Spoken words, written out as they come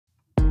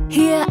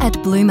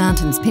At Blue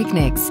Mountains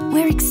Picnics,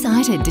 we're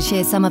excited to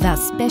share some of our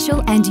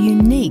special and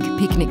unique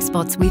picnic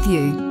spots with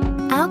you.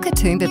 Our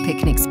Katoomba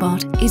picnic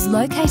spot is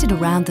located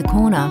around the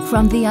corner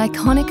from the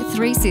iconic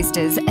Three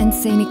Sisters and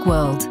Scenic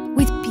World,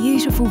 with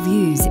beautiful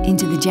views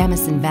into the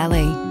Jamison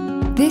Valley.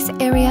 This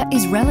area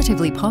is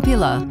relatively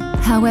popular.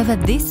 However,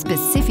 this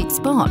specific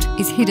spot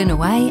is hidden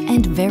away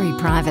and very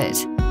private.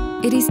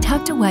 It is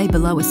tucked away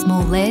below a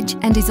small ledge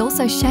and is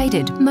also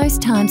shaded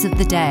most times of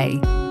the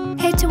day.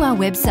 Head to our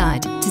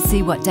website to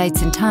see what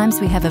dates and times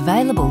we have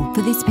available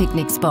for this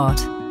picnic spot.